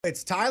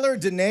It's Tyler,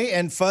 Danae,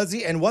 and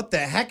Fuzzy, and what the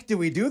heck do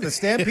we do? The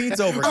Stampede's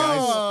over, guys.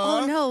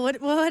 Oh no!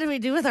 What do we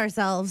do with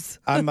ourselves?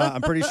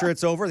 I'm pretty sure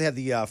it's over. They had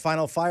the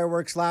final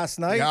fireworks last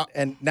night,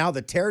 and now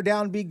the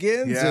teardown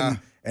begins. Yeah.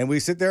 And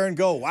we sit there and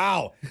go,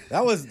 wow,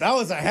 that was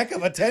a heck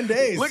of a 10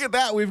 days. Look at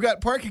that. We've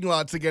got parking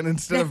lots again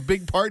instead of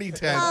big party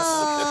tents.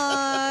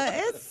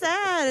 It's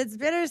sad. It's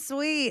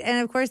bittersweet.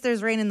 And of course,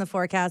 there's rain in the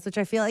forecast, which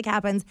I feel like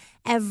happens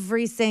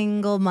every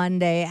single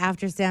Monday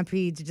after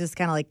Stampede to just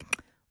kind of like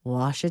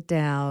wash it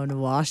down,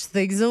 wash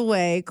things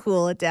away,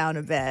 cool it down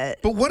a bit.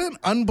 But what an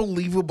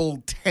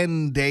unbelievable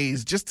 10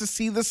 days just to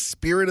see the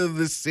spirit of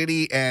the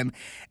city and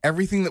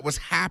everything that was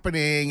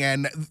happening,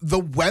 and the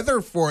weather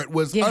for it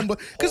was unbelievable.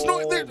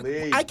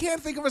 Because I can't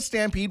think of a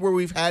Stampede where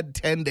we've had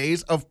 10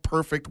 days of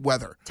perfect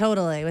weather.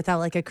 Totally, without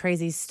like a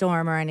crazy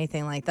storm or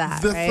anything like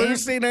that. The right?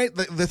 Thursday night,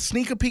 the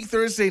Sneak a Peek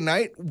Thursday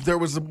night, there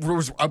was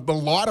a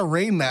lot of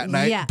rain that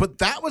night, but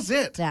that was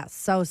it. Yeah,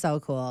 so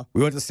cool.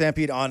 We went to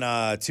Stampede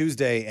on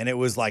Tuesday, and it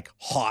was like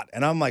hot.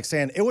 And I'm like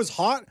saying, it was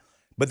hot,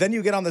 but then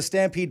you get on the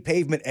Stampede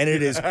pavement, and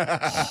it is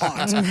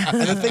hot.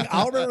 And the thing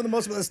I'll remember the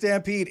most about the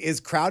Stampede is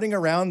crowding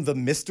around the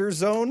mister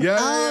zone.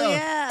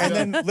 Yeah. And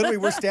then literally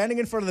we're standing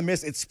in front of the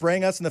mist. It's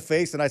spraying us in the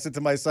face. And I said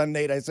to my son,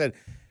 Nate, I said,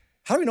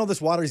 how do we know this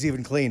water is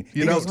even clean?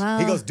 He goes,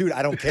 dude,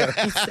 I don't care.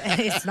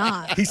 It's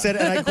not. He said,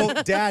 and I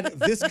quote, Dad,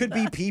 this could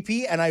be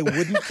pee-pee, and I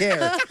wouldn't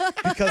care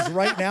because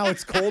right now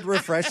it's cold,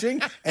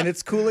 refreshing, and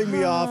it's cooling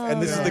me off,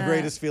 and this is the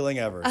greatest feeling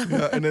ever.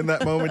 Yeah, and in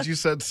that moment, you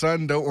said,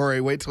 son, don't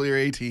worry. Wait till you're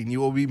 18. You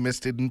will be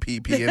misted in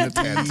pee-pee in a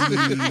tent.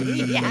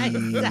 Yeah,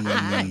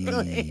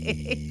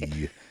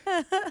 exactly.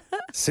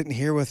 Sitting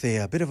here with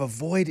a bit of a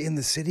void in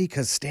the city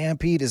because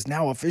Stampede is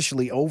now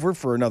officially over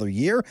for another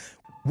year.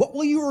 What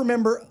will you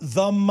remember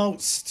the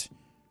most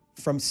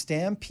from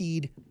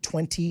Stampede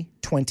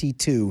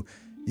 2022?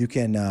 You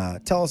can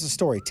tell us a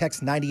story.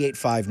 Text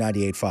 985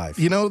 985.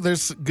 You know,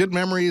 there's good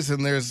memories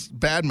and there's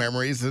bad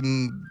memories,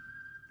 and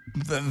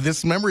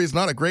this memory is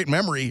not a great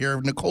memory here.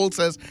 Nicole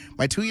says,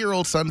 my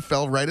 2-year-old son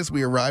fell right as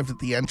we arrived at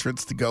the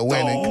entrance to go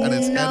in and cut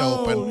his head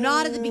open.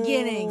 Not at the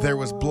beginning. There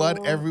was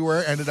blood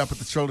everywhere. Ended up at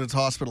the Children's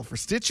Hospital for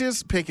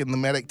stitches, picking the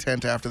medic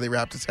tent after they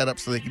wrapped his head up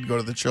so they could go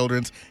to the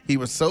Children's. He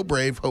was so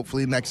brave.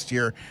 Hopefully next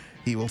year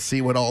he will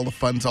see what all the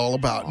fun's all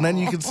about. And then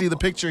you can see the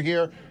picture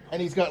here,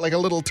 and he's got like a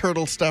little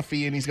turtle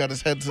stuffy, and he's got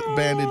his head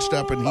bandaged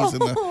up, and he's in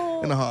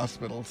the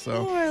hospital.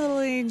 So poor little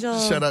angel.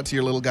 shout out to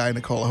your little guy,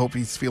 Nicole. I hope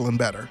he's feeling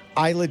better.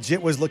 I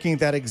legit was looking at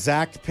that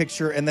exact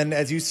picture, and then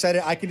as you said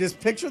it, I could just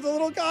picture the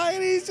little guy,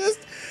 and he's just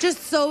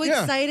so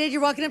excited.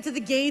 You're walking up to the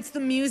gates, the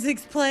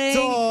music's playing.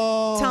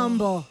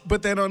 Tumble.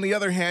 But then on the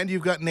other hand,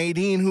 you've got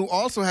Nadine, who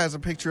also has a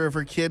picture of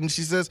her kid, and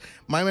she says,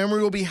 my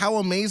memory will be how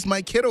amazed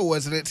my kiddo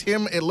was. And it's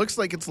him. It looks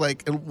like it's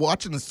like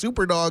watching the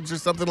Super Dogs or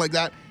something like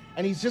that.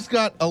 And he's just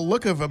got a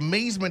look of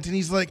amazement, and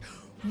he's like,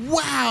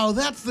 wow,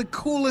 that's the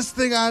coolest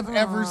thing I've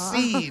ever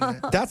seen.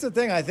 That's the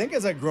thing. I think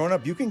as a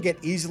grown-up, you can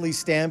get easily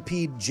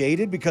Stampede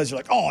jaded because you're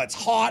like, oh, it's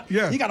hot.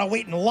 Yeah. You got to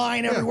wait in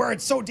line everywhere.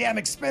 It's so damn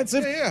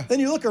expensive. Yeah. Then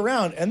you look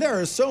around, and there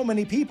are so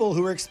many people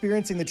who are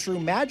experiencing the true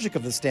magic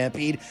of the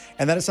Stampede,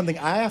 and that is something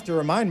I have to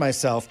remind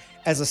myself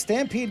as a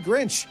Stampede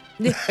Grinch.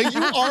 You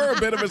are a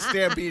bit of a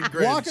Stampede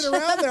Grinch. Walking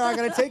around there, I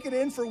got to take it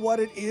in for what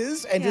it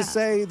is and just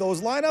say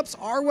those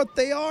lineups are what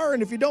they are,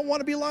 and if you don't want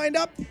to be lined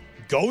up,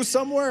 go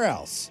somewhere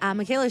else.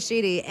 Michaela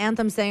Sheedy,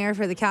 anthem singer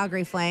for the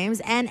Calgary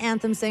Flames and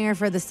anthem singer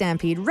for the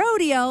Stampede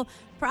Rodeo,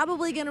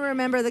 probably going to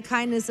remember the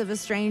kindness of a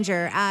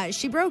stranger.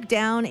 She broke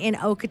down in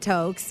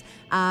Okotoks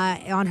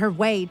on her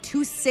way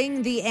to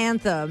sing the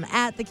anthem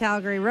at the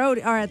Calgary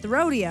at the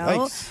rodeo.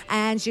 Nice.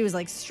 And she was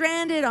like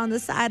stranded on the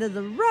side of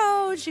the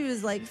road. She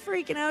was like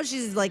freaking out.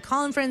 She's like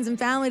calling friends and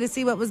family to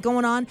see what was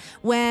going on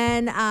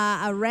when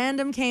a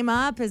random came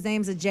up. His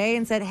name's Ajay,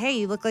 and said, hey,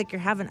 you look like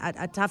you're having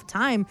a tough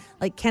time.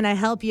 Like, can I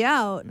help you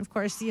out? And of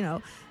course, you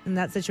know, in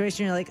that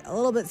situation, you're like a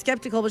little bit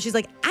skeptical, but she's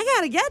like, I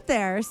got to get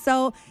there.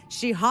 So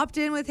she hopped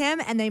in with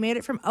him, and they made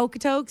it from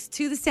Okotoks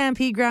to the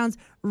Stampede grounds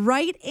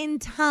right in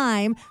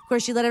time. Of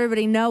course, she let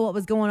everybody know what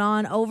was going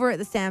on over at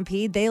the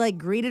Stampede. They like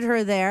greeted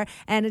her there,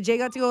 and Jay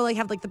got to go like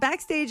have like the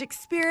backstage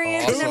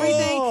experience and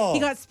everything. He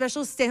got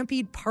special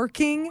Stampede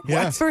parking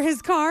for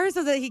his car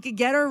so that he could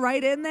get her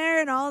right in there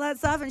and all that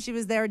stuff. And she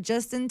was there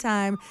just in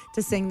time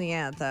to sing the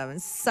anthem.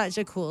 And such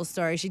a cool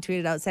story. She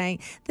tweeted out saying,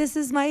 "This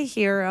is my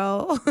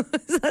hero."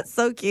 That's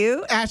so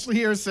cute. Ashley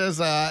here says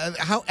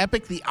how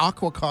epic the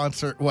Aqua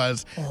concert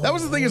was. That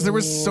was the thing, is there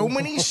was so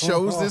many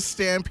shows this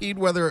Stampede,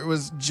 whether it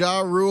was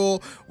Ja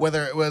Rule,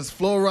 whether it was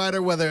Flow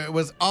Rider, whether it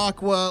was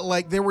Aqua,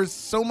 like there was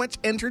so much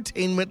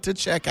entertainment to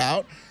check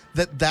out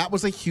that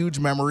was a huge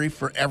memory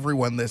for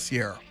everyone this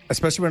year.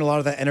 Especially when a lot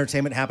of that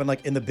entertainment happened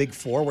like in the Big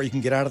Four where you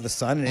can get out of the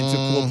sun and into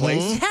a cool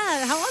place.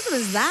 Yeah, how awesome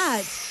is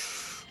that?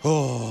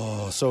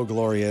 Oh, so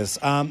glorious.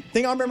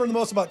 Thing I remember the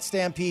most about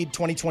Stampede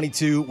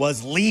 2022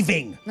 was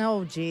leaving.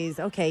 Oh, geez.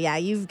 Okay, yeah,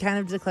 you've kind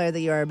of declared that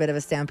you are a bit of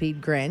a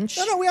Stampede Grinch.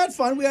 No, we had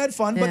fun.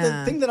 But the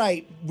Yeah. thing that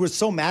I was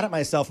so mad at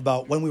myself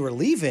about when we were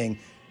leaving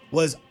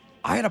was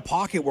I had a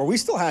pocket where we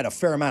still had a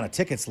fair amount of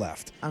tickets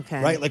left.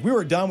 Okay. Right? Like we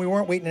were done. We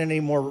weren't waiting in any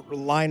more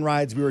line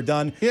rides. We were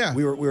done. Yeah.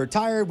 We were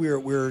tired. We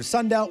were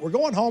sunned out. We're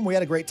going home. We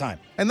had a great time.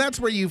 And that's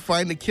where you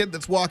find a kid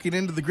that's walking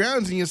into the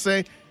grounds and you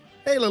say,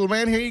 hey, little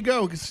man, here you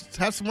go.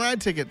 Have some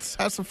ride tickets.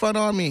 Have some fun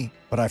on me.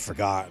 But I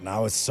forgot, and I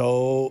was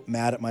so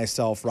mad at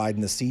myself riding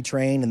the C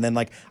train. And then,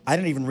 like, I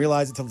didn't even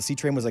realize until the C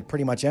train was, like,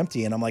 pretty much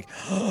empty. And I'm like,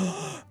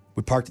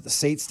 we parked at the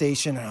SAIT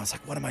station, and I was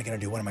like, what am I going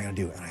to do? What am I going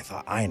to do? And I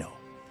thought, I know.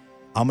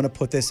 I'm going to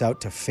put this out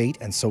to fate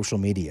and social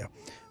media.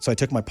 So I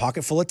took my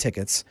pocket full of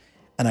tickets,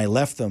 and I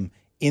left them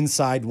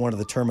inside one of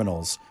the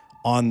terminals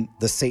on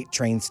the SAIT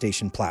train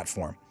station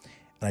platform.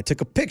 And I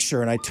took a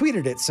picture, and I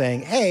tweeted it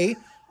saying, hey,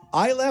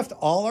 I left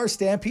all our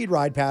Stampede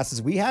ride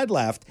passes we had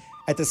left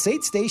at the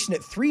SAIT station at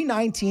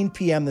 3:19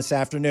 p.m. this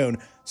afternoon.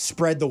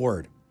 Spread the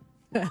word.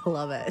 I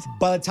love it.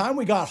 By the time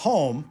we got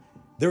home,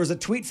 there was a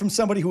tweet from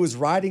somebody who was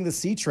riding the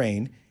C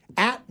train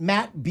at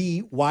Matt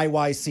B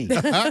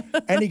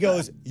YYC. And he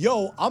goes,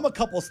 yo, I'm a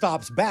couple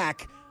stops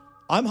back.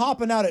 I'm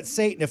hopping out at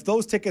SAIT, and if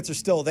those tickets are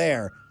still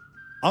there,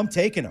 I'm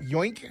taking them.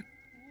 Yoink.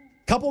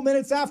 Couple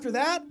minutes after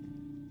that,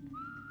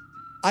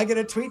 I get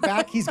a tweet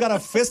back. He's got a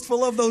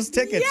fistful of those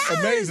tickets. Yes!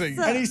 Amazing.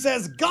 And he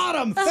says, got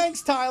him.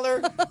 Thanks,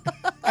 Tyler.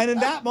 And in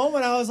that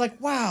moment, I was like,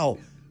 wow,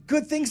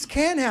 good things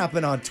can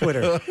happen on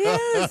Twitter.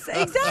 Yes,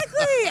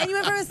 exactly. And you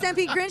went from a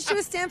Stampede Grinch to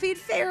a Stampede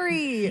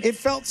Fairy. It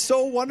felt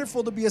so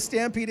wonderful to be a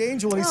Stampede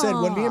Angel. And he said,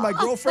 when me and my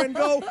girlfriend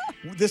go,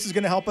 this is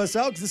going to help us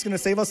out because this is going to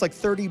save us like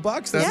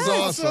 $30. This That's is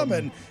awesome.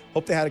 And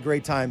hope they had a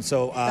great time.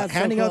 So That's so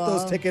handing out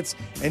those cool. tickets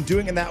and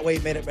doing it that way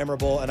made it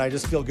memorable. And I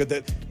just feel good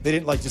that they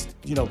didn't like just,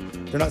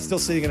 they're not still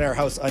sitting in our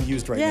house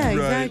unused right Yeah,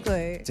 now.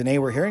 exactly. Danae,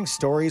 we're hearing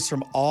stories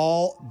from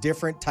all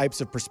different types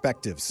of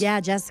perspectives.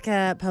 Yeah,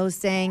 Jessica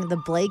posting the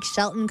Blake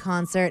Shelton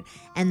concert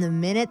and the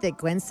minute that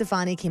Gwen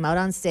Stefani came out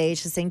on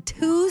stage to sing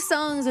 2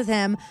 songs with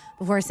him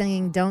before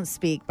singing Don't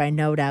Speak by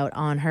No Doubt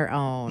on her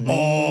own.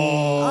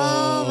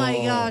 Oh my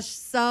gosh,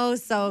 so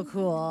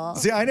cool.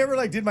 See, I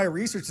never did my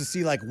research to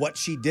see what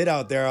she did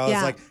out there. I was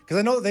Yeah. because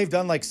I know that they've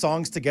done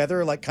songs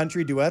together,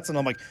 country duets, and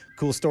I'm like,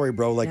 cool story,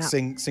 bro. Yeah.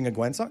 Sing a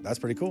Gwen song. That's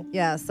pretty cool.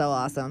 Yeah, so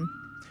awesome.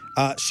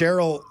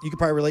 Cheryl, you could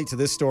probably relate to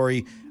this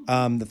story.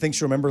 The thing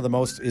she'll remember the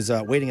most is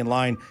waiting in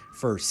line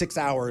for 6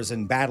 hours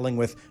and battling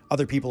with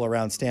other people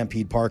around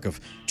Stampede Park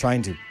of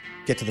trying to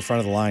get to the front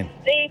of the line.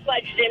 They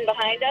budged in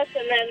behind us,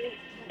 and then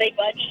they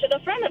budged to the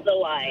front of the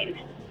line.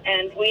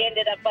 And we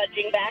ended up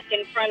budging back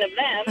in front of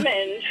them,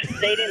 and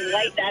they didn't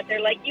like that. They're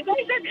like, you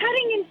guys are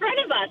cutting in front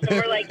of us. And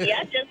we're like,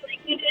 yeah, just like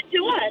you did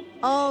to us.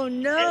 Oh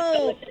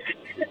no.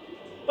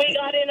 We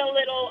got in a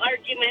little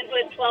argument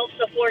with 12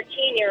 to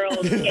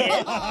 14-year-old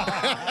kids. No.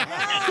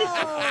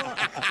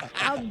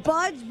 A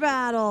budge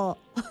battle.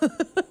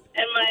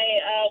 And my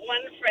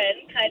one friend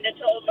kind of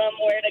told them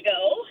where to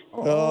go.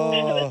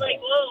 I was like,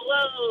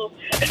 whoa.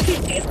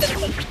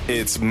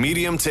 It's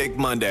Medium Take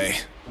Monday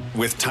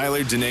with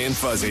Tyler, Danae, and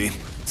Fuzzy.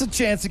 It's a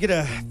chance to get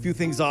a few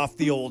things off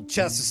the old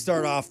chest to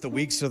start off the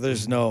week so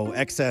there's no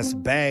excess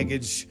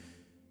baggage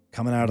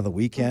coming out of the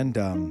weekend.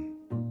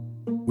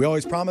 We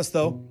always promise,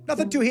 though,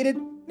 nothing too heated,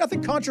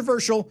 nothing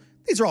controversial.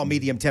 These are all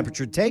medium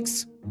temperature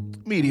takes.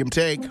 Medium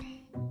take.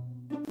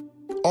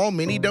 All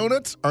mini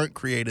donuts aren't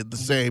created the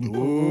same.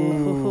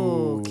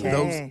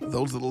 Okay.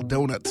 Those little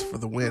donuts for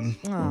the win.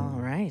 All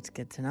right,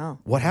 good to know.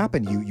 What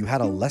happened? You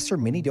had a lesser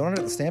mini donut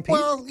at the Stampede?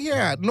 Well,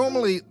 yeah,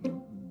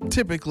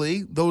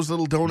 typically, those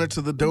little donuts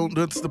are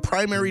the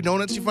primary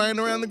donuts you find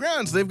around the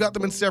grounds. They've got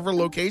them in several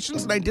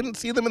locations, and I didn't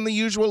see them in the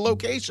usual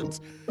locations.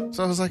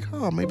 So I was like,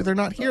 oh, maybe they're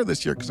not here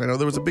this year, because I know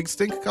there was a big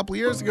stink a couple of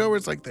years ago where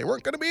it's like they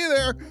weren't going to be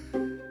there.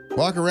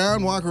 Walk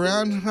around. All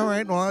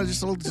right, well, I'll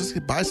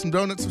just buy some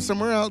donuts from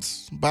somewhere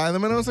else, buy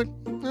them, and I was like,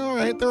 all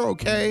right, they're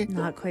okay.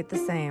 Not quite the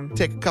same.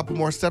 Take a couple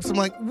more steps. I'm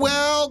like,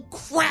 well,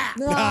 crap.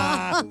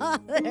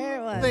 There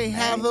it was. They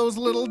have those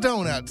little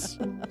donuts.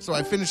 So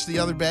I finished the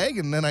other bag,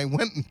 and then I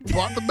went and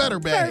bought the better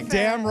bag.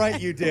 Damn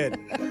right you did.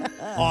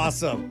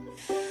 Awesome.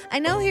 I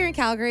know here in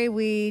Calgary,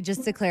 we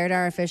just declared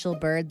our official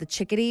bird the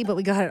chickadee, but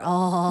we got it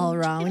all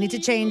wrong. We need to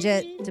change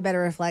it to better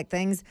reflect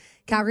things.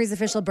 Calgary's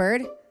official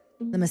bird,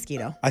 the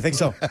mosquito. I think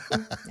so.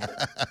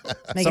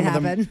 Make it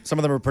happen. Some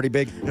of them are pretty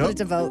big. Put it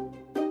to vote.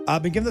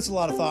 I've been giving this a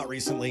lot of thought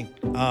recently.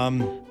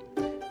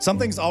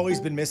 Something's always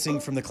been missing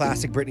from the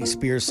classic Britney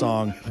Spears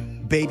song,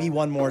 Baby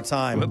One More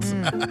Time. What's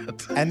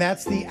that? And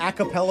that's the a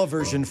cappella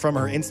version from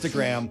her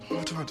Instagram.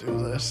 Don't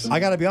do this. I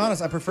gotta be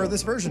honest, I prefer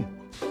this version.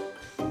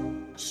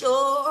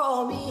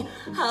 Show me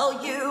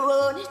how you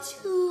want it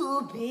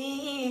to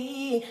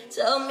be.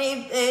 Tell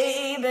me,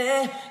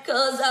 baby,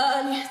 'cause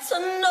I need to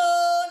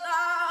know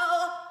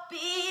now.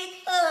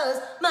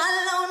 Because my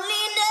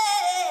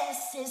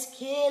loneliness is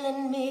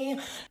killing me.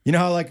 You know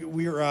how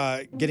we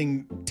were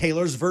getting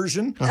Taylor's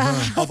version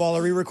of all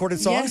her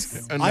re-recorded songs?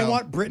 Yes. I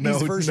want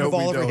Britney's version of we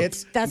all of her don't.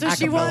 hits. That's what a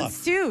she cappella.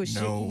 wants too.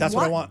 No. That's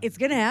what I want. It's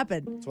gonna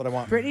happen. That's what I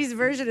want. Britney's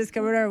version is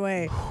coming our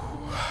way.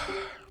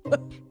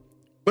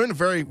 Learned a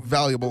very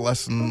valuable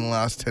lesson in the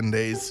last 10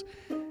 days.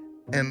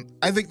 And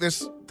I think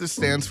this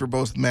stands for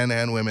both men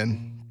and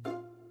women.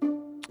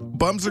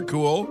 Bums are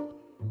cool.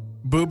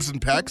 Boobs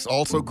and pecs,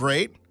 also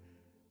great.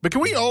 But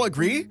can we all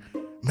agree?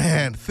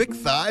 Man, thick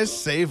thighs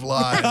save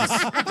lives.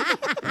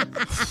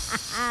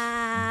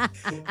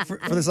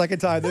 For the second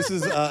time, this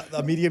is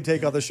a medium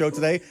take on the show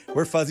today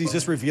where Fuzzy's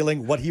just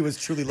revealing what he was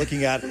truly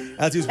looking at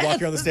as he was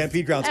walking around the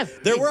Stampede grounds.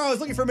 There were, I was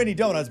looking for mini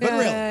donuts, but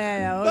real.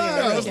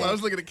 I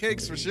was looking at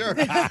cakes for sure.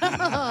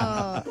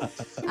 Prime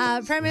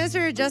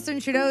Minister Justin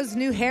Trudeau's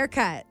new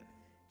haircut.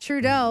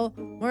 Trudeau,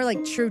 more like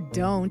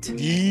Trudon't.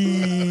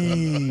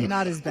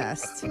 Not his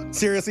best.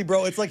 Seriously,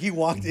 bro, it's like he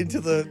walked into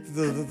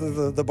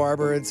the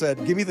barber and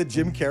said, "Give me the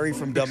Jim Carrey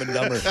from Dumb and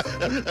Dumber."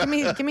 Give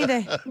me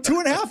the.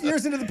 2.5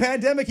 years into the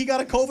pandemic, he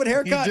got a COVID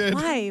haircut. He did.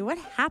 Why? What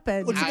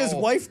happened? Looks like his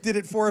wife did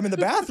it for him in the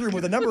bathroom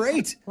with a number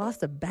 8.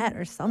 Lost a bet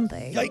or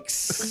something.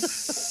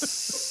 Yikes.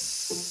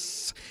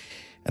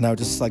 And I would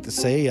just like to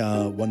say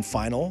one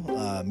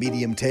final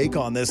medium take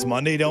on this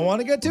Monday. Don't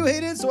want to get too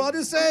hated, so I'll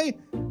just say,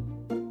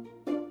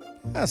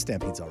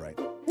 Stampede's all right.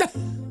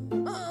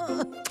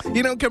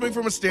 You know, coming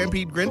from a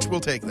Stampede Grinch, we'll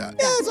take that.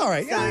 Yeah, it's all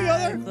right.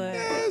 Exactly.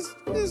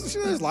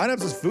 There's lineups,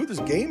 there's food, there's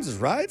games, there's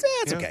rides.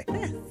 Yeah, it's okay.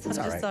 It's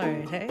all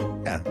right. Hey?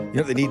 Yeah. You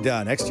know what they need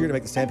next year to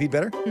make the Stampede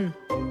better?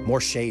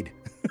 More shade.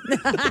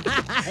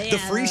 The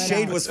free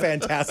shade was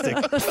fantastic.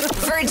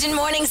 Virgin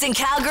Mornings in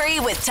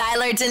Calgary with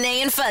Tyler, Danae,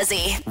 and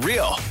Fuzzy.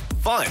 Real,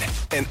 fun,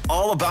 and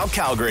all about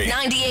Calgary.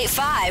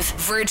 98.5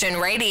 Virgin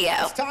Radio.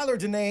 It's Tyler,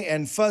 Danae,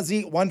 and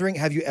Fuzzy wondering,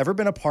 have you ever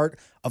been a part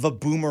of a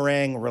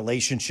boomerang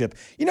relationship?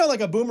 You know,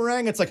 like a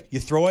boomerang, it's like you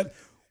throw it,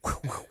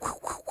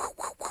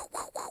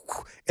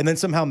 and then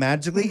somehow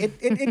magically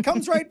it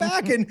comes right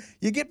back and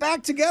you get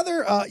back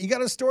together. You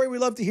got a story we'd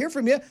love to hear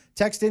from you.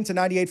 Text into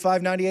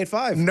 98.5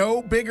 98.5.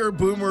 No bigger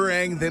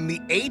boomerang than the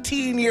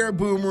 18-year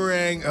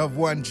boomerang of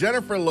one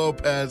Jennifer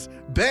Lopez,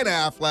 Ben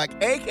Affleck,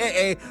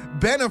 a.k.a.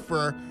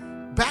 Benifer.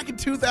 Back in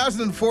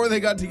 2004, they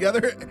got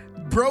together,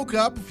 broke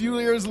up a few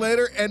years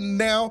later, and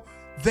now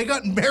they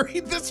got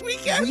married this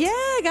weekend. Yeah,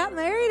 got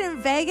married in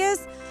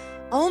Vegas.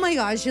 Oh my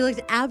gosh, she looked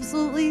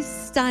absolutely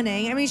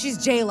stunning. I mean, she's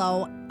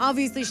J-Lo.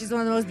 Obviously, she's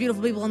one of the most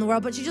beautiful people in the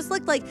world, but she just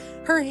looked like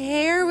her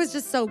hair was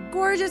just so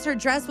gorgeous. Her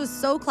dress was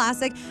so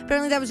classic.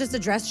 Apparently, that was just a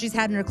dress she's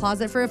had in her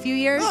closet for a few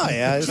years. Oh,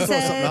 yeah, just throw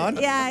something on.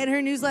 Yeah, in her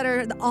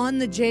newsletter on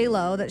the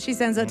J-Lo that she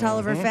sends out to all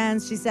of her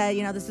fans, she said,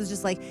 you know, this is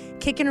just like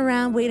kicking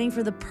around, waiting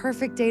for the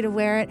perfect day to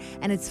wear it,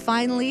 and it's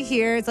finally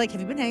here. It's like,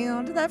 have you been hanging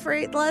on to that for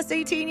the last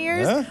 18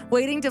 years? Yeah.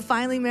 Waiting to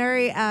finally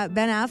marry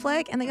Ben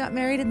Affleck, and they got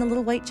married in the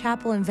little white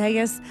chapel in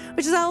Vegas,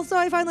 which is also,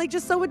 I find, like,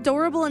 just so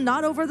adorable and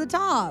not over the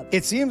top.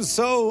 It seems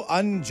so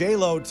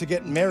un-J-Lo to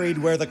get married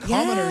where the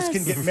commoners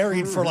can get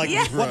married for like,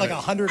 what, like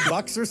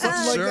 $100 or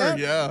something like Sure, that?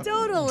 yeah.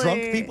 Totally.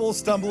 Drunk people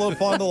stumble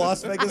upon the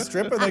Las Vegas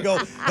Strip and they go,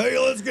 hey,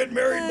 let's get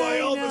married by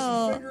Elvis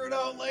know. and figure it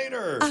out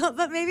later.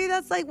 But maybe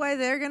that's like why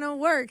they're gonna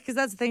work, because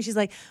that's the thing. She's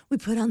like, we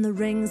put on the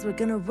rings we're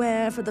gonna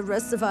wear for the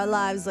rest of our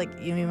lives. Like,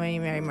 you mean when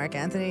you marry Mark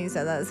Anthony, you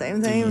said that the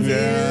same thing?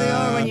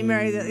 Yeah. Or when you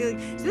marry so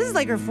this is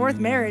like her 4th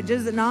marriage,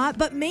 is it not?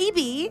 But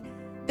maybe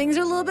things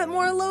are a little bit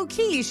more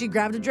low-key. She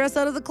grabbed a dress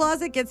out of the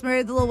closet, gets married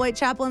at the little white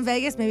chapel in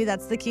Vegas. Maybe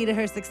that's the key to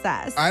her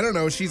success. I don't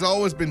know. She's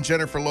always been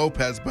Jennifer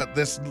Lopez, but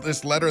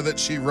this letter that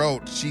she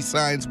wrote, she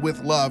signs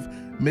with love,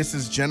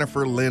 Mrs.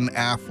 Jennifer Lynn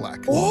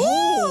Affleck.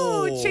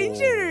 Oh,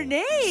 changing her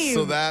name.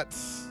 So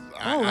that's,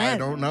 I man.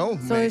 don't know.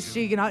 So is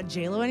she not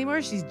J-Lo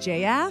anymore? She's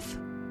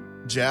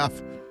JF?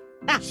 Jeff.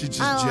 She's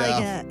just I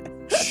Jeff. like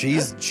it.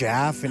 She's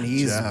Jaff and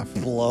he's Jaff.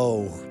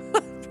 Blow.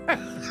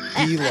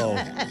 Elo.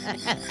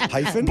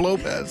 Hyphen?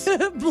 Blopez.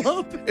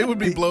 Blope. It would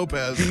be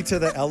Blopez. B to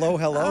the L-O,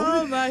 hello?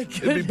 Oh my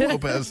It'd be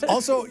goodness. Blopez.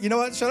 Also, you know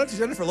what? Shout out to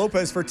Jennifer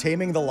Lopez for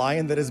taming the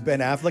lion that is Ben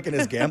Affleck and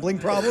his gambling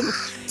problem,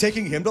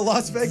 taking him to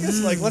Las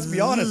Vegas. Like, let's be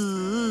honest.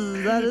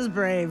 That is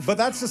brave. But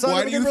that's the sign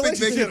Why of a do you good think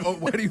they relationship.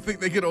 could? Why do you think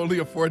they could only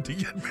afford to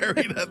get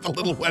married at the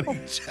little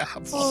wedding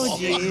chapel? Oh,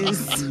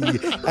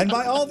 jeez. And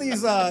by all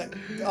these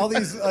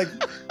like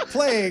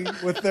playing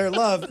with their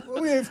love,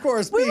 we of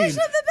course We mean wish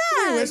them the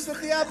we wish best.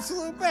 them the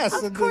absolute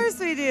best. Of course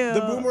we do.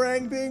 The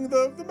boomerang being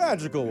the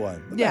magical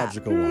one. The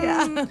magical one.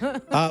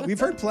 Yeah. We've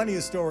heard plenty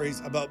of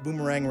stories about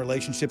boomerang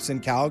relationships in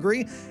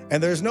Calgary,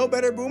 and there's no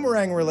better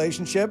boomerang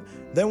relationship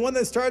than one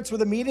that starts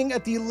with a meeting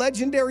at the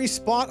legendary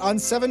spot on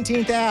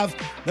 17th Ave.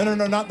 No,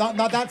 not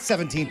that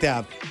 17th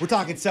Ave. We're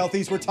talking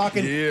Southeast. We're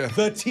talking the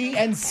TNC.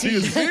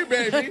 TNC,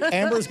 baby.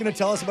 Amber's going to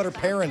tell us about her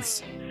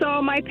parents.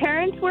 So my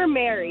parents were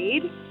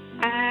married,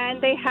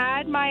 and they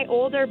had my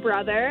older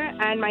brother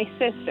and my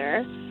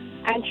sister.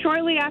 And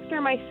shortly after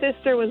my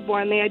sister was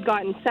born, they had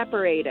gotten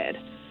separated.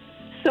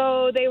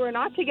 So they were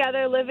not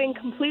together, living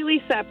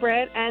completely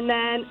separate. And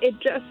then it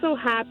just so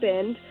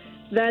happened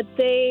that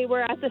they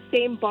were at the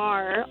same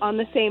bar on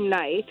the same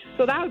night.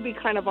 So that would be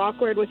kind of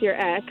awkward with your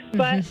ex.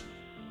 But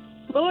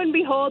lo and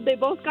behold, they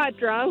both got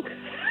drunk,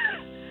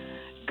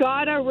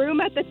 got a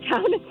room at the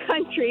Town and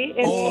Country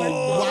in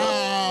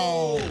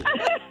Wow.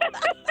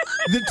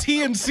 The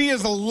TNC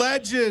is a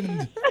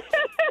legend.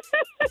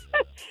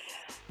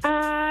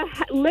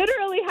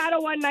 Literally had a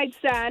one-night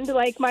stand.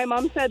 Like, my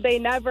mom said they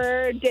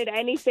never did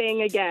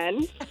anything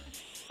again.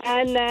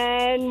 And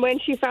then when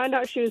she found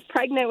out she was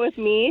pregnant with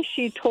me,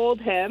 she told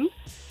him.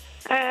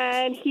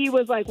 And he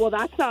was like, well,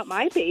 that's not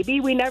my baby.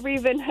 We never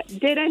even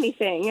did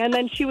anything. And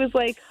then she was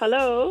like,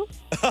 hello,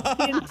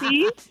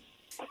 CNC?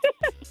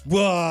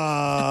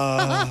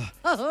 Whoa.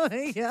 Oh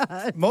my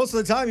God. Most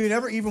of the time, you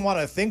never even want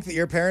to think that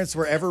your parents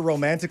were ever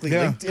romantically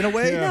linked in a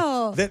way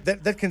No.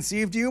 that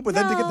conceived you. But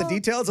then to get the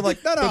details, I'm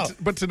like, no.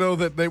 But to know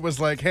that they was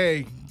like,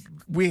 hey,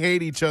 we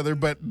hate each other,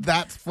 but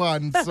that's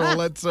fun. So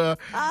let's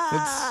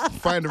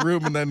find a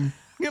room and then,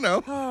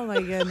 Oh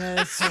my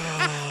goodness.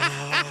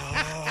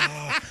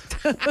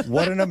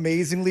 What an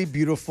amazingly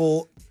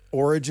beautiful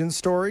origin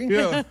story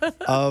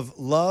of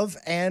love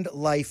and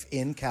life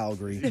in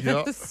Calgary.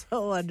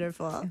 So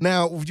wonderful.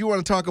 Now, if you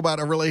want to talk about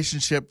a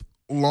relationship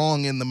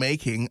long in the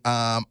making,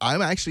 I'm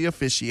actually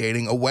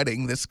officiating a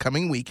wedding this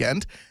coming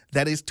weekend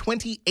that is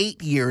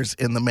 28 years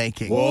in the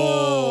making.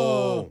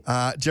 Whoa.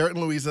 Jarrett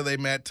and Louisa, they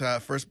met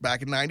first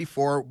back in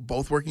 94,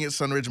 both working at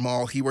Sunridge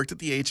Mall. He worked at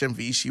the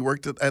HMV. She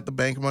worked at the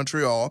Bank of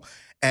Montreal.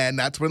 And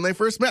that's when they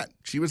first met.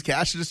 She was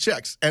cashing his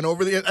checks. And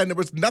there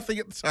was nothing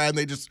at the time.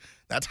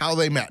 That's how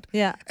they met.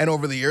 Yeah. And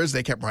over the years,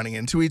 they kept running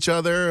into each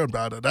other and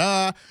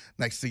blah.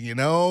 Next thing you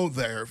know,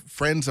 they're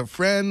friends of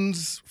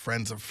friends,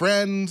 friends of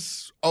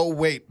friends. Oh,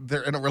 wait,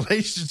 they're in a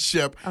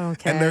relationship.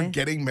 Okay. And they're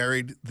getting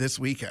married this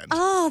weekend.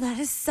 Oh, that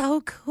is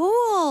so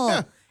cool.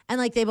 Yeah. And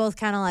like they both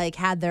kind of like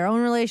had their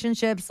own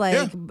relationships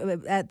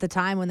at the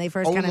time when they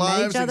first Own kind of met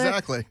lives, each other.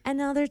 exactly. And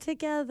now they're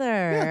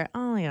together.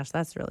 Oh my gosh,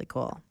 that's really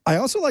cool. I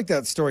also like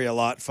that story a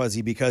lot,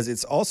 Fuzzy, because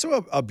it's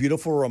also a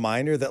beautiful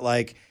reminder that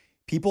like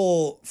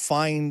people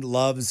find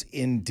loves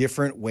in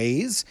different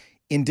ways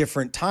in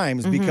different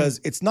times because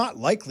it's not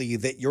likely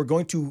that you're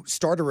going to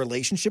start a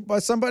relationship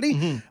with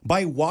somebody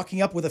by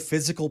walking up with a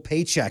physical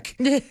paycheck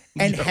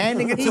and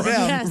handing it to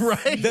them. Yes.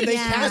 Right. Then they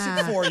cash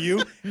it for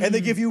you and they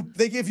give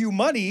you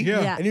money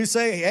Yeah. and you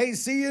say, hey,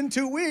 see you in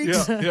 2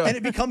 weeks. Yeah. And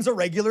it becomes a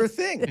regular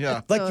thing.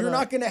 Yeah. Like you're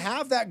not going to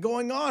have that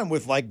going on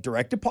with like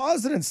direct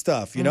deposit and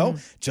stuff, you know?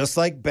 Just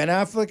like Ben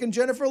Affleck and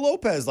Jennifer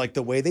Lopez, like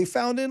the way they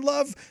found in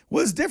love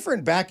was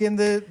different back in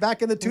the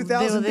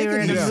 2000s. They were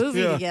in a Yeah.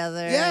 movie Yeah.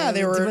 together. Yeah,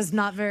 they were- It was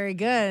not very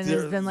good. And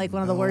it's been like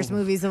one of the worst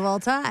movies of all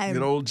time.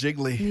 Good old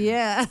Jiggly.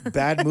 Yeah.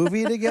 Bad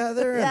movie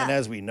together. Yeah. And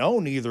as we know,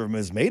 neither of them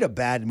has made a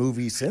bad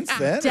movie since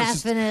then. It's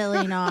just,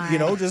 Definitely not.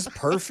 just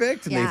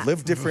perfect. And Yeah. they've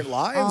lived different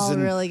lives all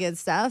and really good a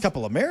stuff.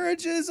 couple of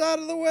marriages out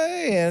of the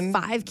way. And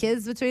 5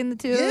 kids between the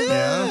two of them.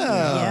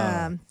 Yeah.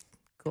 Yeah.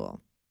 Cool.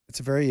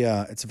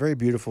 it's a very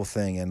beautiful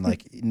thing. And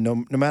like,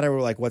 no matter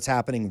like what's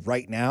happening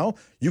right now,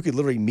 you could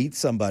literally meet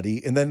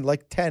somebody and then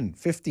like 10,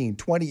 15,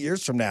 20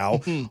 years from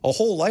now, a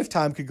whole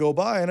lifetime could go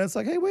by. And it's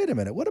like, hey, wait a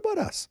minute. What about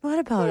us? What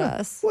about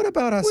us? What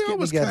about us We getting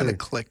almost kind together? of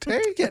clicked,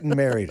 hey? Getting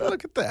married.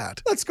 Look at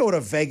that. Let's go to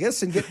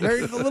Vegas and get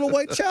married at the Little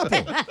White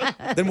Chapel.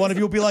 Then one of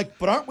you will be like,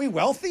 but aren't we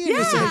wealthy? And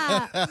you say,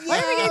 Yeah. Why are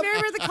we getting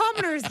married where the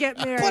commoners get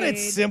married? but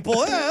it's simple.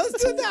 Yeah,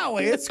 let's do it that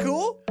way. It's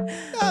cool.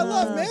 I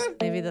love, man.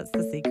 Maybe that's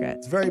the secret.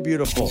 It's very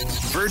beautiful.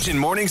 Virgin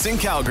Mornings in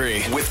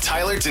Calgary with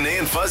Tyler, Danae,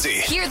 and Fuzzy.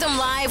 Hear them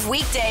live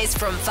weekdays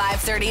from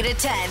 5:30 to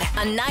 10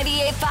 on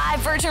 98.5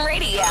 Virgin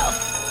Radio.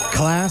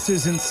 Class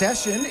is in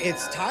session.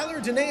 It's Tyler,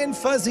 Danae, and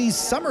Fuzzy's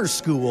summer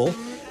school,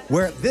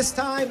 where this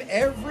time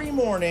every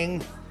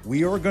morning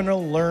we are going to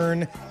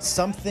learn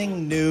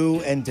something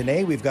new. And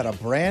Danae, we've got a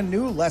brand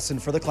new lesson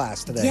for the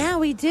class today. Yeah,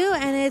 we do.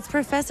 And it's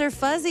Professor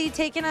Fuzzy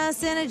taking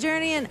us in a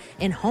journey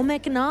in home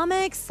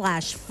economics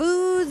 /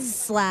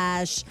 foods /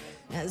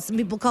 some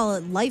people call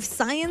it life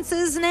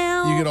sciences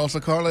now. You could also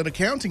call it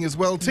accounting as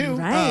well, too.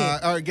 Right.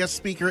 Our guest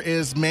speaker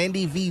is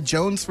Mandy V.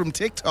 Jones from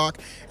TikTok,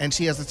 and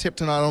she has a tip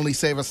to not only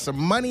save us some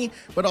money,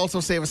 but also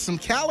save us some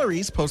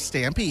calories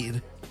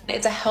post-Stampede.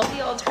 It's a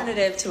healthy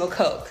alternative to a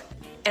Coke.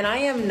 And I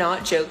am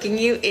not joking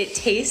you, it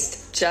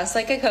tastes just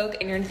like a Coke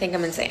and you're gonna think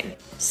I'm insane.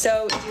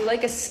 So do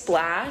like a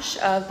splash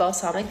of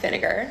balsamic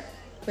vinegar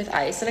with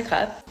ice in a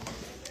cup.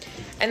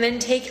 And then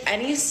take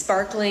any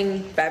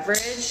sparkling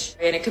beverage,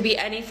 and it could be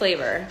any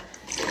flavor.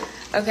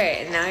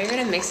 Okay, now you're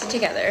gonna mix it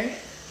together.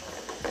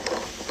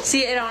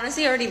 See, it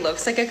honestly already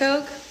looks like a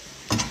Coke,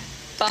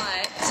 but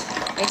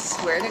I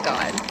swear to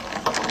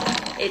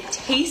God, it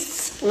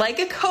tastes like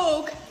a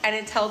Coke and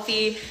it's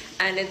healthy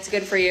and it's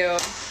good for you.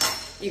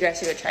 You guys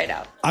should go try it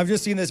out. I've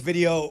just seen this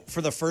video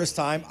for the first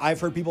time. I've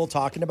heard people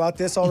talking about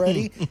this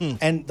already.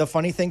 And the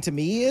funny thing to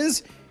me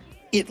is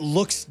it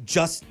looks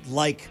just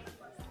like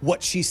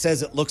what she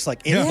says it looks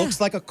like. It looks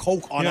like a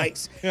Coke on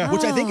ice,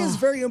 which I think is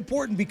very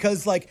important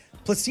because like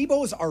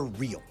placebos are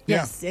real.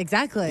 Yes,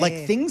 exactly.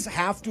 Like things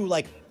have to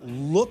like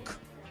look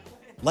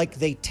like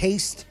they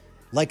taste,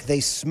 like they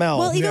smell.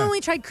 Well, even when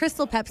we tried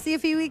Crystal Pepsi a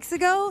few weeks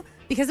ago,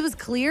 because it was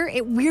clear,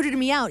 it weirded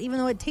me out, even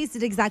though it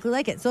tasted exactly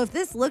like it. So if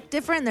this looked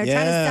different, they're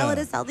trying to sell it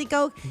as healthy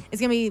Coke,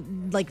 it's going to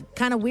be like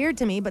kind of weird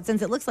to me. But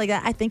since it looks like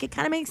that, I think it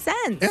kind of makes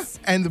sense. Yeah,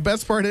 and the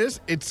best part is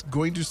it's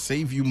going to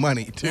save you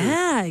money, too.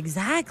 Yeah,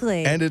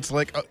 exactly. And it's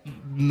like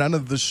none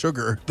of the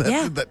sugar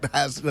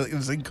that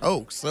is in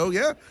Coke. So,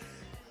 yeah.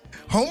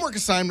 Homework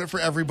assignment for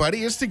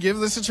everybody is to give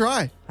this a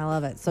try. I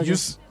love it. So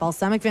just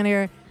balsamic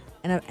vinegar,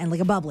 and like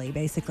a bubbly,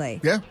 basically.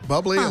 Yeah,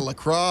 bubbly, a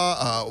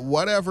LaCroix,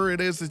 whatever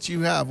it is that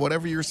you have,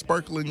 whatever your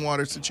sparkling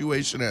water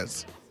situation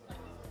is.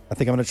 I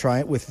think I'm going to try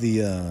it with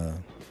the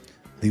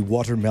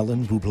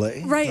watermelon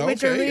buble. Right,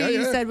 which Okay, earlier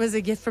you yeah. said was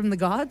a gift from the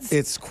gods.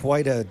 It's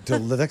quite a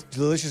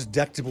delicious,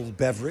 delectable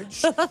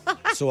beverage.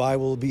 So I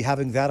will be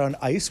having that on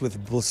ice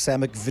with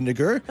balsamic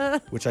vinegar,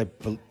 which I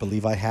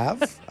believe I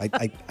have.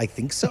 I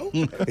think so.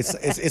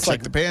 It's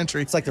Like the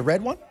pantry. It's like the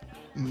red one.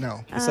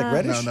 No. It's like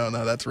reddish. No,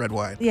 that's red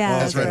wine. Yeah,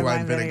 that's that's red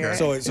wine vinegar.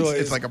 So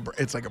it's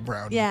like a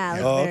brown. Yeah,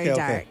 like Oh, very okay,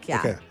 dark. okay, Yeah.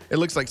 okay, It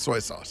looks like soy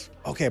sauce.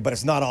 okay. But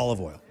it's not olive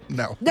oil.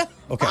 No. No.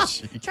 Okay.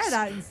 Try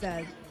that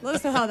instead. Let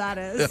us know how that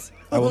is.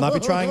 I will not be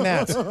trying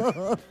that.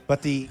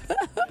 But I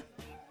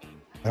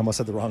almost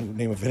said the wrong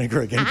name of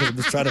vinegar again because I'm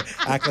just trying to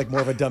act like more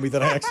of a dummy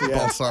than I actually am.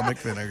 Balsamic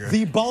vinegar.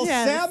 The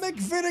balsamic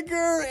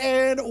vinegar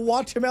and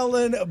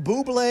watermelon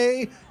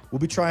buble. We'll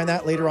be trying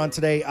that later on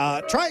today.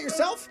 Try it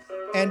yourself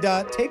and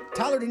take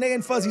Tyler, Danae,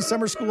 and Fuzzy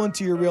summer school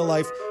into your real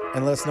life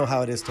and let us know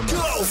how it is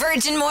tomorrow.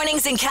 Virgin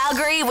Mornings in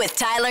Calgary with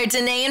Tyler,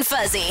 Danae, and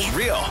Fuzzy.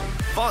 Real,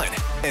 fun,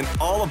 and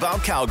all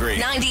about Calgary.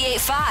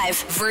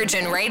 98.5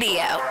 Virgin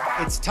Radio.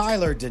 It's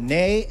Tyler,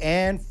 Danae,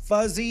 and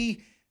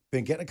Fuzzy.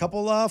 Been getting a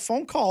couple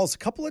phone calls, a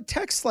couple of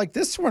texts like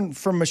this one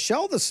from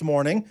Michelle this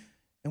morning.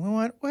 And we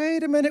went,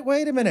 wait a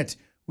minute.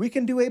 We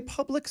can do a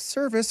public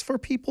service for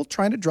people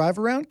trying to drive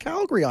around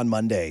Calgary on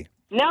Monday.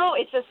 No,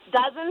 it's just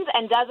dozens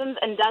and dozens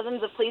and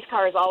dozens of police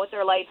cars, all with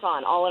their lights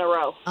on, all in a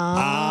row.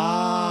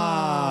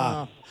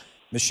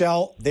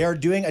 Michelle, they're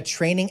doing a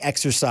training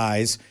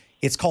exercise.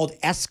 It's called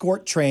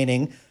escort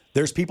training.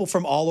 There's people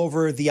from all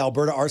over the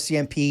Alberta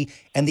RCMP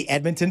and the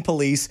Edmonton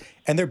police,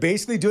 and they're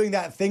basically doing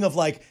that thing of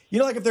like, you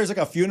know, like if there's like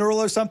a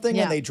funeral or something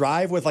Yeah. and they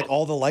drive with like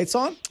all the lights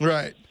on?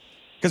 Right.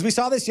 Because we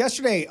saw this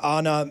yesterday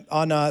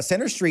on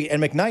Center Street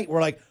and McKnight.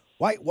 We're like,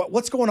 why?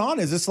 What's going on?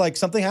 Is this like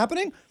something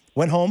happening?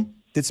 Went home,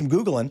 did some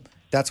Googling.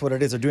 That's what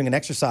it is. They're doing an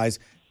exercise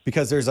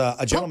because there's a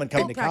gentleman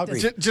coming to Calgary.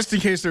 Just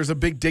in case there's a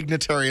big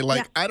dignitary,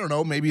 like, I don't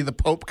know, maybe the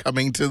Pope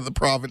coming to the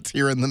province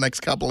here in the next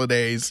couple of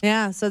days.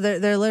 Yeah, so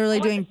they're literally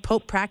doing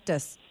Pope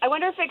practice. I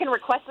wonder if they can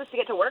request us to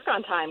get to work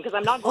on time, because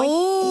I'm not going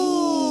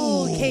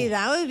Oh, okay,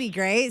 that would be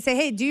great. Say,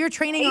 hey, do your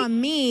training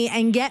on me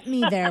and get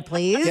me there,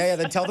 please. Yeah,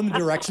 then tell them the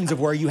directions of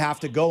where you have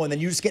to go, and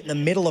then you just get in the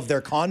middle of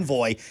their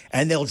convoy,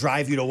 and they'll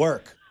drive you to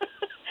work.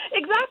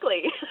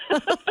 Exactly.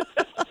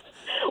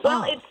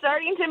 Well, it's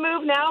starting to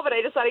move now, but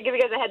I just thought I'd give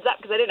you guys a heads up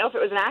because I didn't know if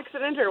it was an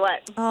accident or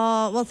what.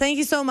 Oh, well, thank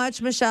you so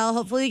much, Michelle.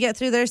 Hopefully you get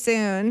through there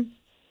soon.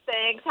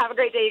 Thanks. Have a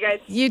great day, you guys.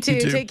 You too.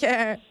 Take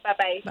care.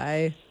 Bye-bye.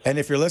 Bye. And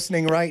if you're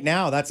listening right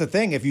now, that's the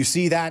thing. If you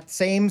see that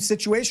same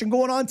situation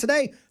going on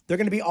today, they're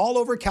going to be all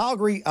over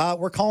Calgary.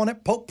 We're calling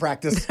it Pope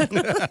practice.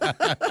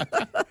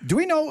 Do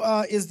we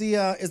know is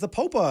the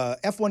Pope a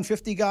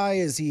F-150 guy?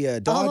 Is he a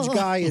Dodge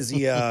guy? Is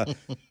he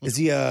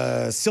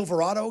a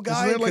Silverado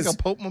guy? Isn't there like a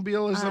Pope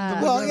mobile or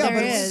something? Well, yeah, There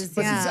but is, it's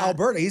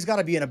Alberta. He's got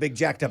to be in a big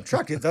jacked up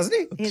truck, doesn't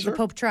he? He has a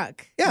Pope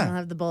truck. Yeah. He'll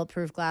have the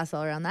bulletproof glass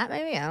all around that,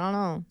 maybe? I don't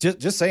know.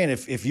 Just saying,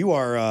 if you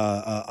are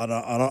an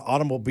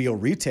automobile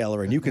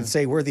retailer and you can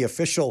say we're the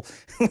official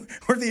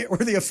we're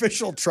the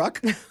official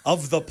truck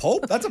of the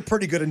Pope, that's a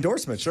pretty good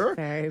endorsement, sure.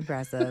 Very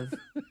impressive.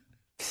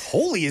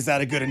 Holy, is that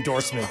a good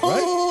endorsement,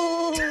 right?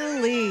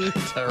 Holy.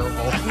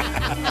 Terrible.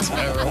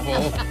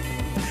 Terrible.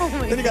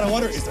 Then you gotta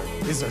wonder,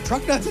 is there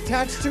truck nuts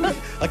attached to it?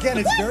 Again,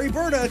 it's very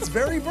Berta. It's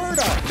very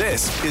Berta.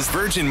 This is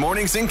Virgin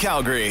Mornings in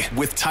Calgary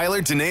with Tyler,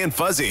 Danae, and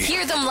Fuzzy.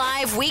 Hear them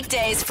live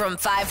weekdays from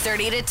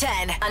 5:30 to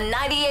 10 on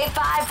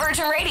 98.5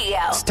 Virgin Radio.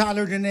 It's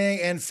Tyler,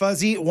 Danae, and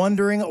Fuzzy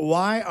wondering,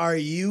 why are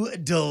you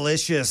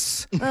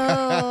delicious?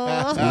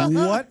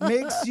 What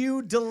makes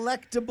you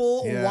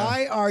delectable? Yeah.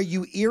 Why are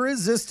you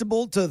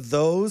irresistible to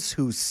those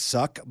who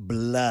suck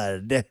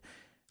blood?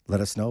 Let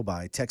us know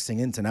by texting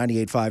into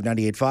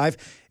 98.5,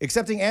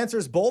 accepting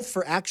answers both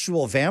for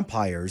actual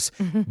vampires,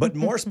 but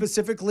more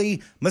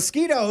specifically,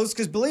 mosquitoes,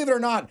 because believe it or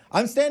not,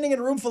 I'm standing in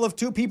a room full of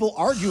two people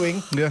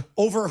arguing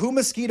over who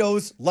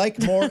mosquitoes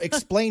like more.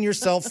 Explain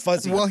yourself,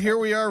 Fuzzy. Well, here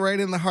we are right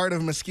in the heart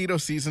of mosquito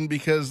season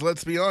because,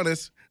 let's be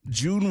honest,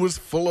 June was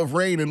full of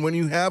rain, and when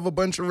you have a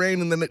bunch of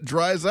rain and then it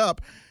dries up,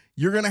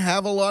 you're going to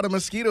have a lot of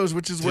mosquitoes,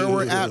 which is where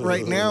we're at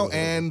right now.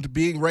 And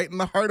being right in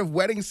the heart of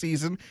wedding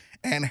season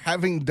and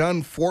having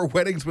done 4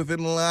 weddings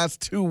within the last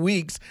 2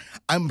 weeks,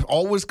 I'm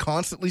always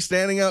constantly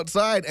standing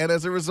outside and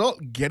as a result,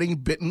 getting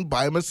bitten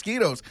by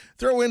mosquitoes.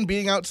 Throw in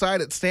being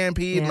outside at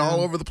Stampede and all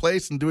over the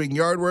place and doing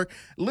yard work.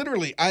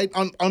 Literally,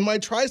 on my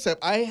tricep,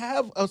 I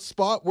have a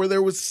spot where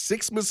there was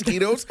 6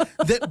 mosquitoes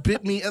that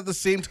bit me at the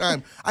same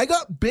time. I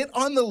got bit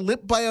on the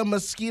lip by a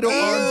mosquito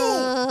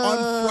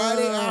on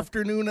Friday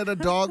afternoon at a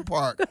dog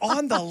park.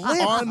 On the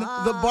lip? On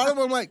the bottom,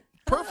 I'm like,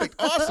 perfect.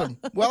 Awesome.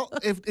 Well,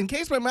 in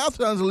case my mouth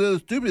sounds a little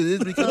stupid,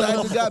 it's because I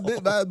just got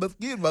bit by a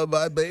mosquito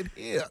bite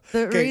here.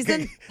 The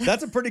reason.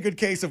 That's a pretty good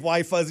case of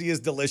why Fuzzy is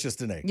delicious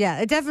today. Yeah,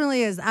 it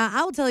definitely is.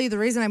 I'll tell you the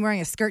reason I'm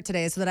wearing a skirt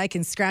today is so that I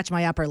can scratch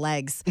my upper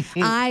legs.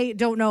 I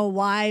don't know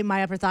why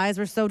my upper thighs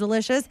were so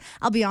delicious.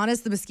 I'll be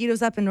honest, the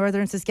mosquitoes up in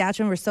northern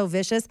Saskatchewan were so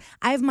vicious.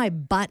 My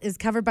butt is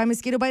covered by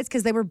mosquito bites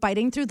because they were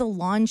biting through the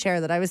lawn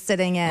chair that I was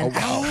sitting in.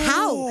 Oh,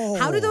 wow.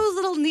 How do those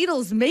little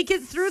needles make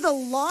it through the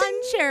lawn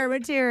chair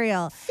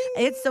material?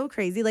 It's so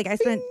crazy. Like I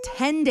spent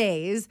 10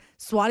 days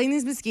swatting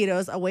these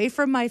mosquitoes away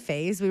from my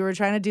face. We were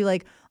trying to do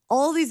like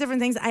all these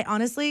different things.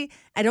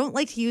 I don't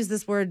like to use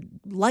this word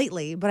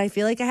lightly, but I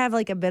feel like I have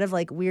like a bit of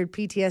like weird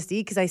PTSD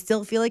because I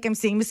still feel like I'm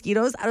seeing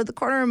mosquitoes out of the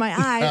corner of my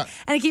eye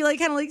and I keep like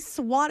kind of like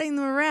swatting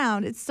them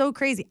around. It's so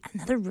crazy.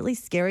 Another really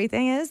scary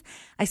thing is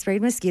I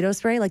sprayed mosquito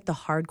spray, like the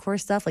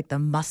hardcore stuff, like the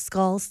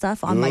muskal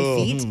stuff on my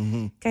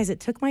feet. Guys, it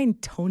took my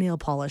toenail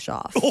polish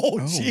off. Oh,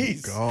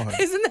 jeez. God.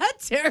 Isn't that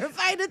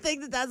terrifying to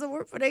think that that's what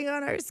we're putting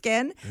on our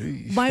skin?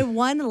 My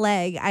one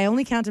leg, I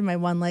only counted my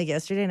one leg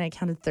yesterday and I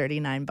counted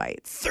 39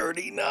 bites.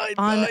 39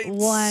 on bites.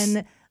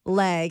 one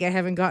leg. I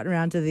haven't gotten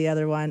around to the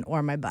other one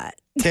or my butt.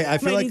 Okay, I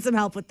feel might like need some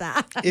help with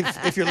that.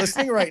 if you're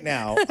listening right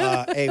now,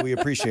 A, we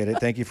appreciate it.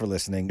 Thank you for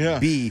listening. Yeah.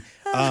 B,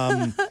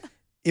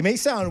 it may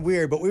sound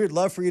weird, but we would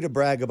love for you to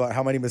brag about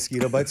how many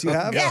mosquito bites you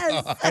have.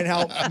 Yes. And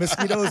how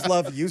mosquitoes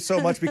love you so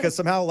much because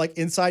somehow, like,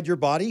 inside your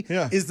body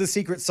is the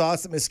secret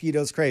sauce that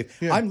mosquitoes crave.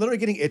 Yeah. I'm literally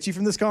getting itchy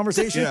from this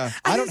conversation. Yeah.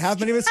 I don't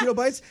have many mosquito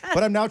bites,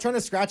 but I'm now trying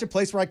to scratch a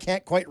place where I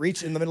can't quite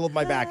reach in the middle of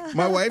my back.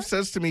 My wife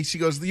says to me, she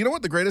goes, you know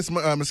what the greatest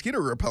mosquito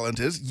repellent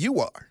is?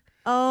 You are.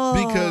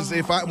 Oh. Because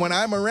when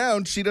I'm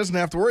around, she doesn't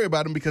have to worry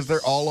about them because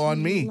they're all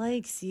on me.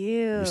 Likes you.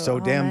 You're so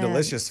damn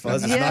delicious,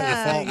 Fuzz. It's not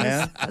your fault,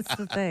 man. That's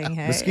the thing.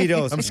 Hey?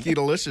 Mosquitoes. I'm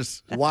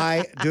mosquito-licious.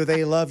 Why do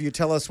they love you?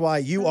 Tell us why.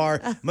 You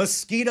are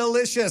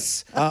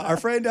mosquito-licious. Our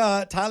friend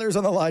Tyler's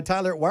on the line.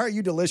 Tyler, why are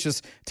you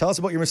delicious? Tell us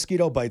about your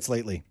mosquito bites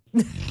lately.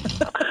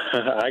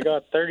 I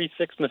got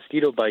 36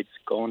 mosquito bites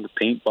going to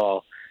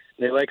paintball.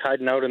 They like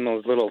hiding out in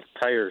those little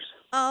tires.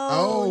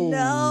 Oh,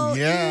 no.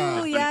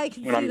 yeah. Ooh, yeah, I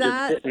can When see I'm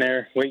that. just sitting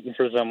there waiting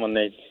for someone,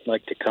 they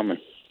like to come and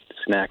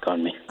snack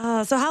on me.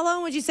 So how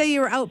long would you say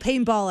you were out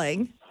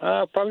paintballing?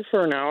 Probably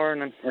for an hour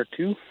or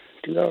 2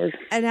 hours.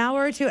 An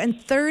hour or two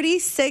and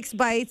 36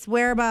 bites.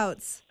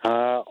 Whereabouts?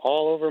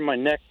 All over my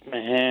neck, my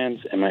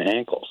hands, and my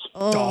ankles.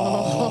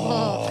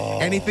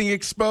 Anything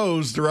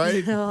exposed,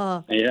 right?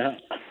 Yeah.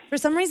 For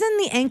some reason,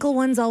 the ankle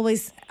ones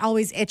always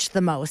itch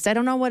the most. I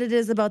don't know what it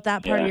is about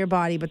that part of your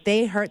body, but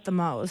they hurt the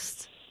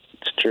most.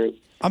 It's true.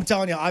 I'm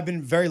telling you, I've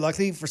been very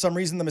lucky. For some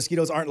reason, the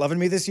mosquitoes aren't loving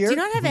me this year. Do you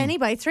not have any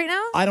bites right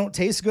now? I don't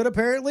taste good,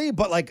 apparently,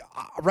 but like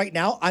right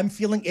now, I'm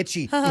feeling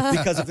itchy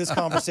because of this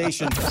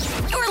conversation.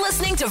 You're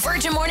listening to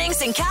Virgin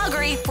Mornings in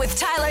Calgary with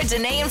Tyler,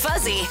 Danae, and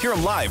Fuzzy. Hear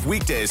them live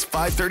weekdays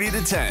 5:30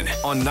 to 10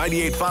 on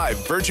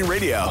 98.5 Virgin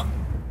Radio.